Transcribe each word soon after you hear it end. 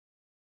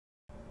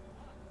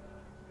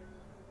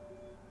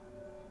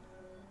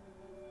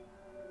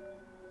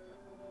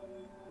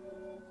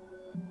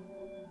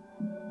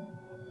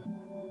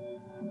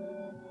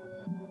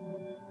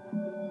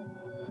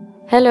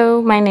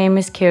Hello, my name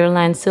is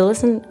Corali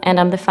Sillesen and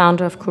I'm the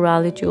founder of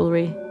Corali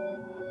Jewelry.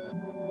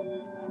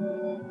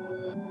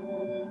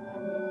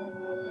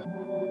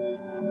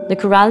 The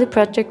Corali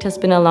project has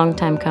been a long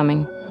time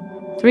coming.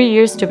 3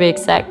 years to be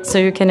exact, so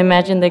you can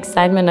imagine the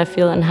excitement I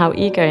feel and how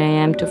eager I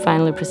am to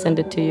finally present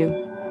it to you.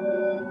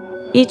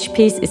 Each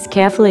piece is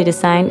carefully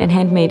designed and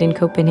handmade in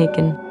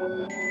Copenhagen.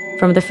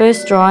 From the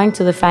first drawing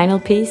to the final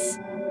piece,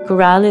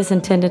 Corali is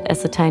intended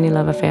as a tiny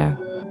love affair.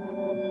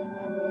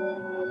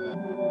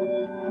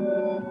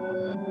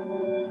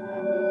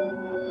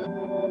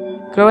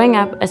 Growing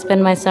up, I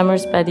spent my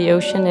summers by the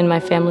ocean in my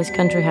family's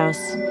country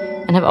house,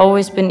 and have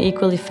always been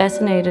equally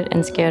fascinated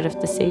and scared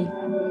of the sea.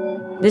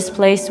 This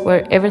place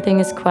where everything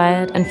is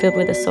quiet and filled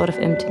with a sort of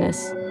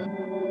emptiness.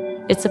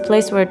 It's a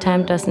place where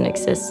time doesn't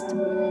exist,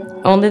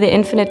 only the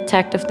infinite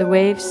tact of the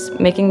waves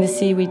making the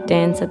seaweed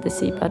dance at the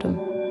sea bottom.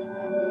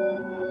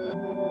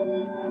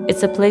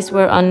 It's a place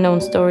where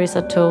unknown stories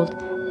are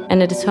told,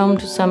 and it is home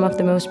to some of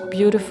the most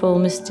beautiful,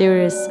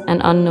 mysterious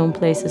and unknown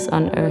places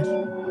on Earth.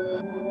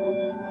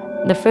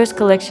 The first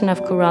collection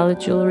of Corali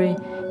Jewelry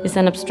is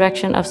an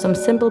abstraction of some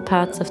simple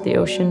parts of the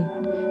ocean,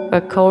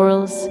 where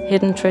corals,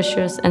 hidden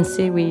treasures and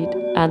seaweed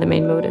are the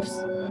main motives.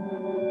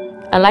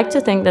 I like to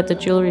think that the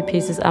jewelry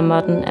pieces are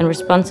modern and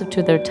responsive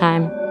to their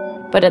time,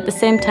 but at the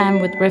same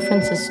time with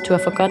references to a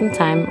forgotten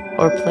time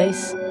or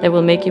place that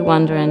will make you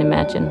wonder and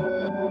imagine.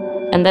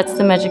 And that's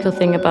the magical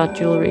thing about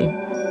jewelry.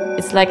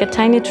 It's like a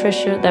tiny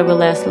treasure that will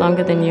last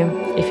longer than you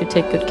if you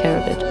take good care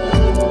of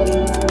it.